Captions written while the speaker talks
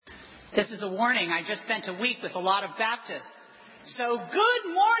This is a warning. I just spent a week with a lot of Baptists. So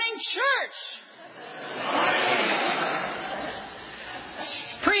good morning, church! Good morning.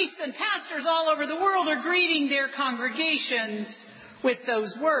 Priests and pastors all over the world are greeting their congregations with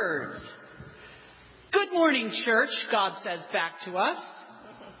those words. Good morning, church, God says back to us.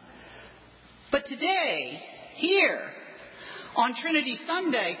 But today, here, on Trinity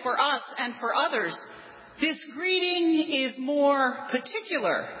Sunday, for us and for others, this greeting is more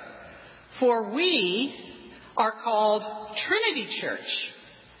particular, for we are called Trinity Church.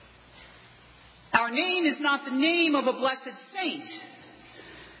 Our name is not the name of a blessed saint.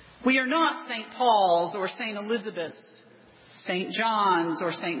 We are not St. Paul's or St. Elizabeth's, St. John's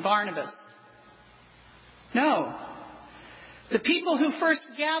or St. Barnabas. No. The people who first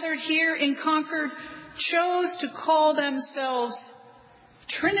gathered here in Concord chose to call themselves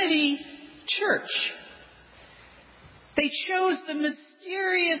Trinity Church. They chose the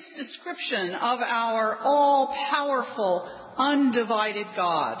mysterious description of our all-powerful, undivided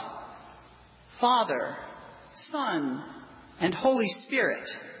God, Father, Son, and Holy Spirit.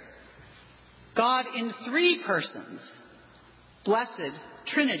 God in three persons, blessed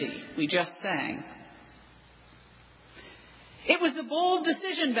Trinity, we just sang. It was a bold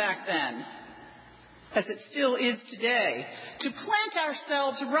decision back then, as it still is today, to plant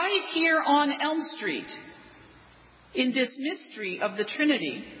ourselves right here on Elm Street in this mystery of the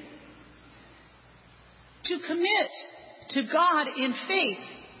Trinity, to commit to God in faith,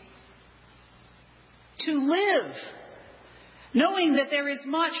 to live, knowing that there is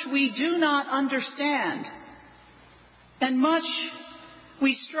much we do not understand and much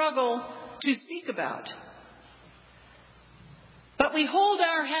we struggle to speak about. But we hold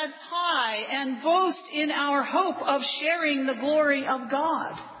our heads high and boast in our hope of sharing the glory of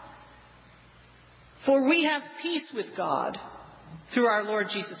God. For we have peace with God through our Lord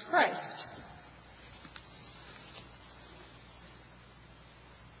Jesus Christ.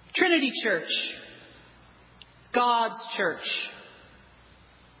 Trinity Church, God's church.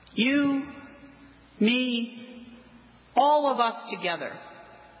 You, me, all of us together.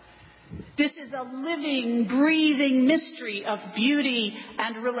 This is a living, breathing mystery of beauty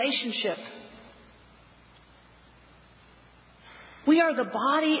and relationship. We are the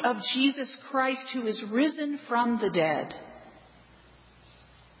body of Jesus Christ who is risen from the dead.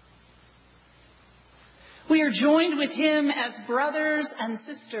 We are joined with him as brothers and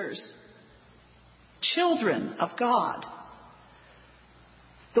sisters, children of God.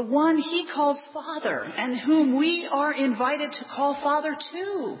 The one he calls Father and whom we are invited to call Father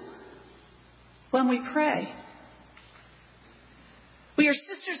too when we pray. We are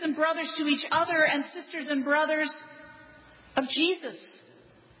sisters and brothers to each other and sisters and brothers of Jesus.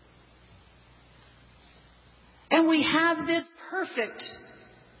 And we have this perfect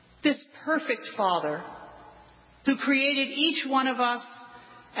Father who created each one of us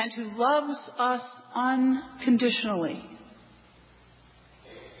and who loves us unconditionally.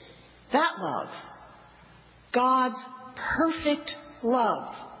 That love, God's perfect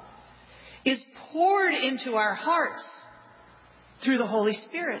love, is poured into our hearts through the Holy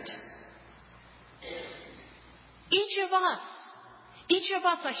Spirit. Each of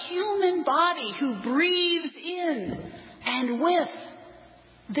us a human body who breathes in and with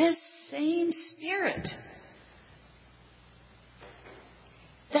this same Spirit.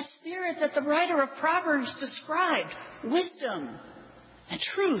 That Spirit that the writer of Proverbs described, wisdom and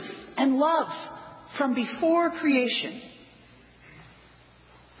truth and love from before creation.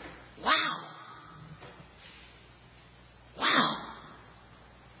 Wow. Wow.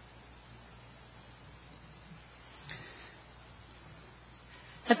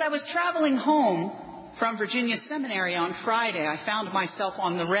 As I was traveling home from Virginia Seminary on Friday, I found myself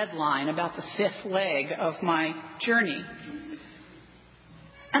on the red line about the fifth leg of my journey.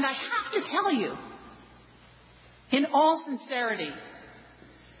 And I have to tell you, in all sincerity,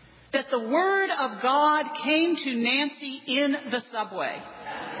 that the Word of God came to Nancy in the subway.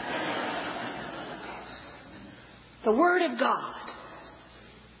 The Word of God.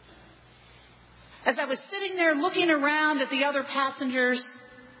 As I was sitting there looking around at the other passengers,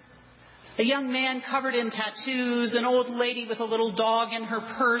 a young man covered in tattoos, an old lady with a little dog in her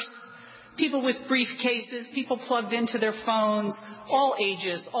purse, people with briefcases, people plugged into their phones, all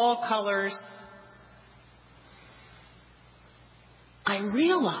ages, all colors. I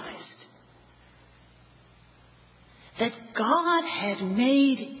realized that God had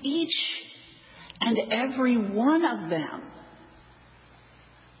made each and every one of them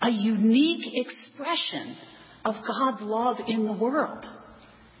a unique expression of God's love in the world,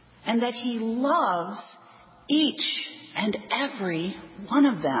 and that he loves each and every one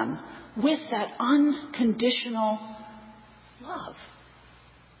of them with that unconditional love.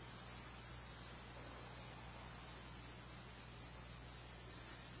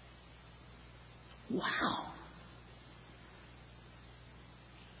 Wow.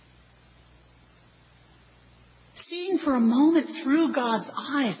 Seeing for a moment through God's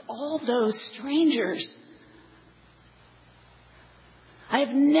eyes all those strangers. I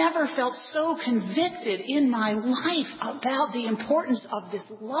have never felt so convicted in my life about the importance of this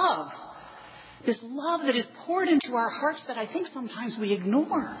love that is poured into our hearts that I think sometimes we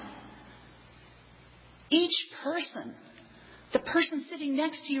ignore. Each person, the person sitting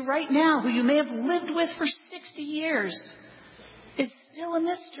next to you right now, who you may have lived with for 60 years, is still a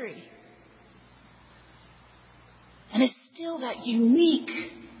mystery. And is still that unique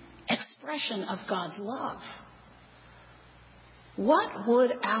expression of God's love. What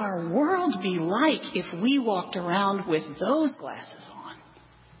would our world be like if we walked around with those glasses on?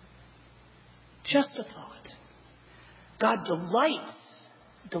 Just a thought. God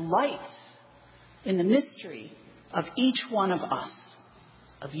delights in the mystery of each one of us,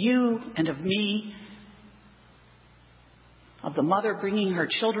 of you and of me, of the mother bringing her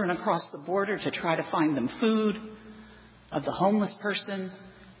children across the border to try to find them food, of the homeless person,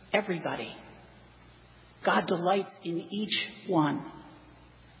 everybody. God delights in each one.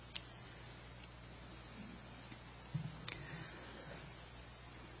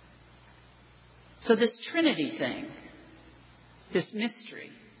 So this Trinity thing, this mystery,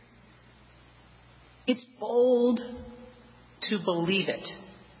 it's bold to believe it.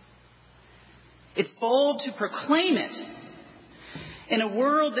 It's bold to proclaim it in a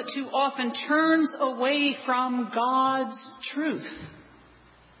world that too often turns away from God's truth.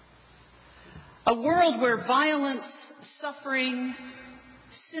 A world where violence, suffering,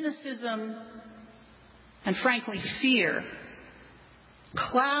 cynicism, and frankly fear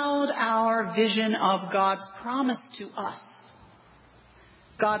cloud our vision of God's promise to us,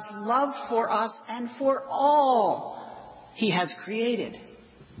 God's love for us and for all He has created.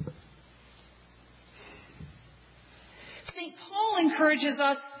 St. Paul encourages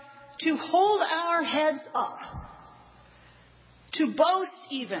us to hold our heads up, to boast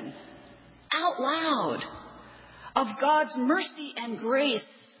even out loud of God's mercy and grace,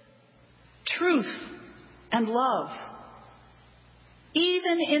 truth and love,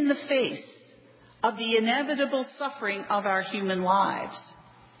 even in the face of the inevitable suffering of our human lives.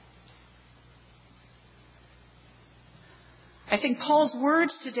 I think Paul's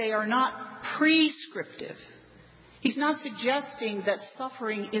words today are not prescriptive. He's not suggesting that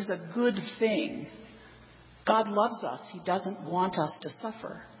suffering is a good thing. God loves us. He doesn't want us to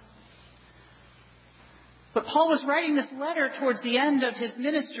suffer. But Paul was writing this letter towards the end of his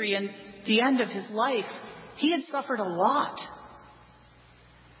ministry and the end of his life. He had suffered a lot.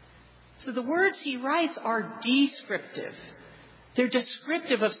 So the words he writes are descriptive. They're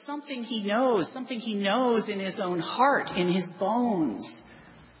descriptive of something he knows in his own heart, in his bones.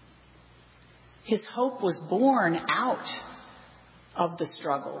 His hope was born out of the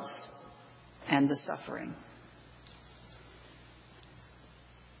struggles and the suffering.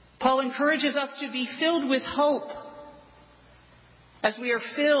 Paul encourages us to be filled with hope as we are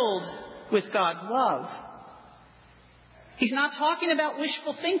filled with God's love. He's not talking about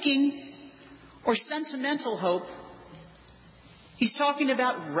wishful thinking or sentimental hope. He's talking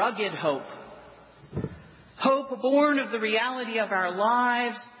about rugged hope. Hope born of the reality of our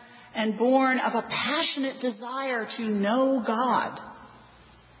lives and born of a passionate desire to know God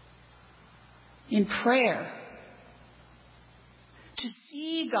in prayer, to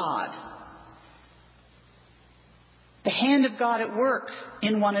see God, the hand of God at work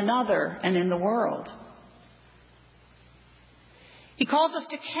in one another and in the world. He calls us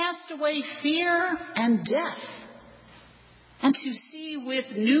to cast away fear and death and to see with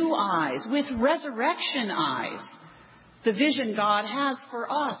new eyes, with resurrection eyes, the vision God has for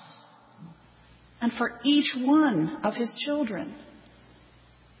us and for each one of His children.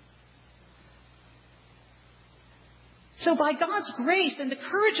 So by God's grace and the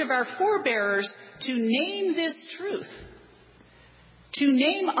courage of our forebearers to name this truth, to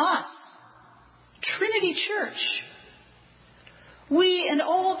name us Trinity Church, we and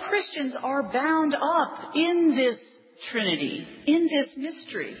all Christians are bound up in this Trinity, in this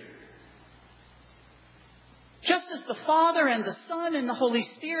mystery. Just as the Father and the Son and the Holy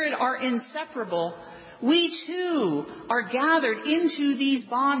Spirit are inseparable, we too are gathered into these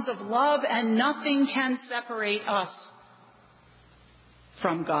bonds of love, and nothing can separate us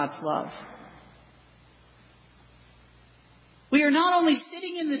from God's love. We are not only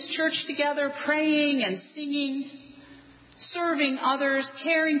sitting in this church together, praying and singing, serving others,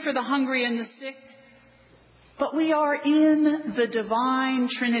 caring for the hungry and the sick. But we are in the divine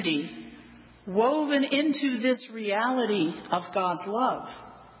Trinity, woven into this reality of God's love.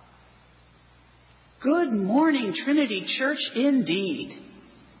 Good morning, Trinity Church, indeed.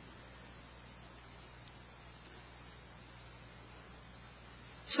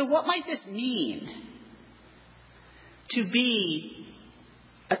 So what might this mean to be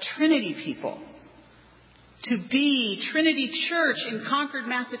a Trinity people? To be Trinity Church in Concord,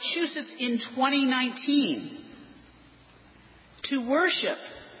 Massachusetts in 2019? To worship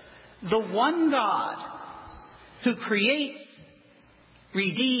the one God who creates,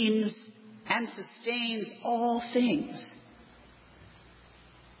 redeems, and sustains all things.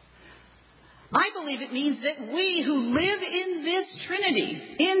 I believe it means that we who live in this Trinity,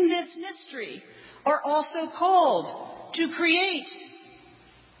 in this mystery, are also called to create,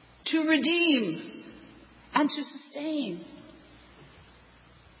 to redeem, and to sustain,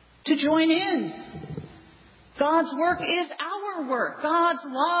 to join in. God's work is our work. God's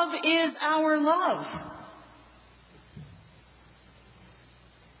love is our love.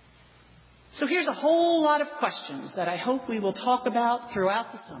 So here's a whole lot of questions that I hope we will talk about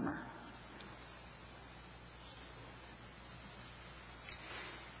throughout the summer.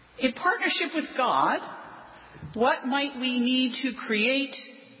 In partnership with God, what might we need to create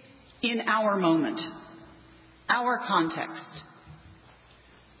in our moment, our context?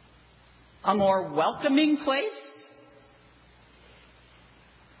 A more welcoming place?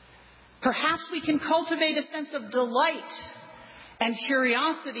 Perhaps we can cultivate a sense of delight and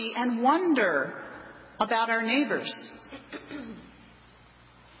curiosity and wonder about our neighbors,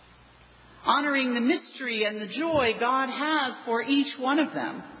 honoring the mystery and the joy God has for each one of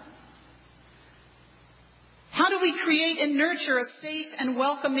them. How do we create and nurture a safe and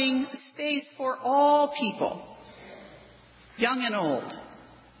welcoming space for all people, young and old?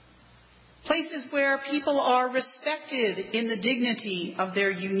 Places where people are respected in the dignity of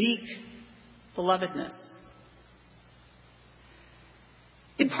their unique belovedness.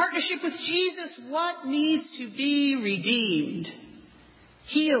 In partnership with Jesus, what needs to be redeemed,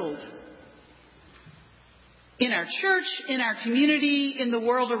 healed in our church, in our community, in the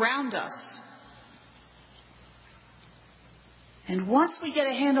world around us? And once we get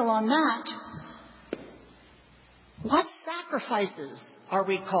a handle on that, what sacrifices are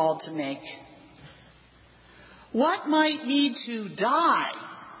we called to make? What might need to die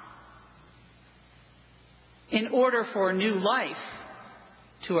in order for new life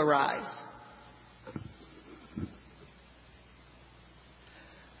to arise?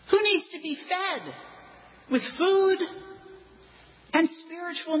 Who needs to be fed with food and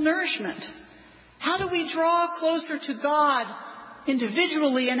spiritual nourishment? How do we draw closer to God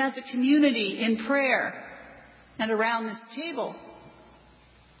individually and as a community in prayer and around this table?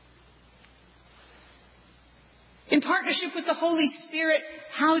 In partnership with the Holy Spirit,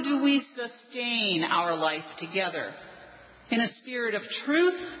 how do we sustain our life together in a spirit of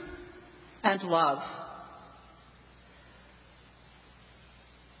truth and love?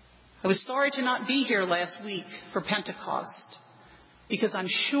 I was sorry to not be here last week for Pentecost, because I'm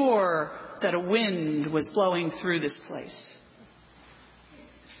sure that a wind was blowing through this place.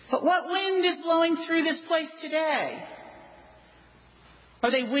 But what wind is blowing through this place today? Are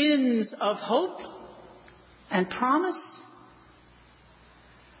they winds of hope and promise?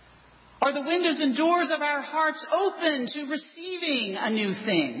 Are the windows and doors of our hearts open to receiving a new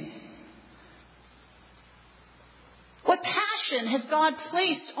thing? What passion has God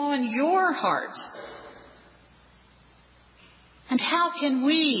placed on your heart? And how can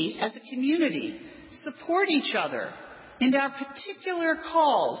we, as a community, support each other in our particular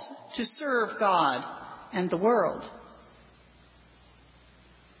calls to serve God and the world?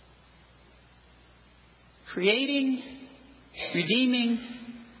 Creating, redeeming,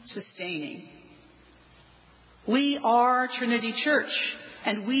 sustaining. We are Trinity Church,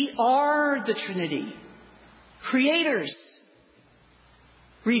 and we are the Trinity. Creators,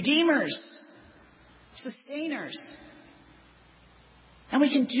 redeemers, sustainers. And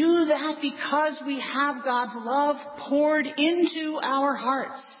we can do that because we have God's love poured into our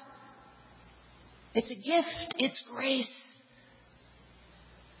hearts. It's a gift. It's grace.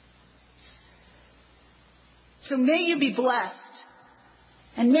 So may you be blessed,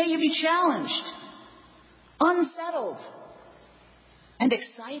 and may you be challenged, unsettled, and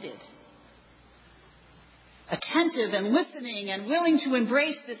excited, attentive and listening and willing to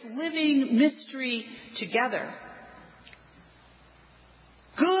embrace this living mystery together.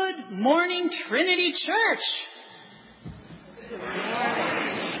 Good morning, Trinity Church. Good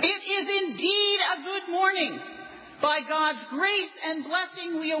morning. It is indeed a good morning. By God's grace and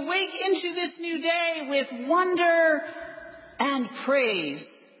blessing, we awake into this new day with wonder and praise,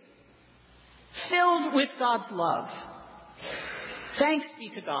 filled with God's love. Thanks be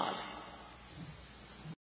to God.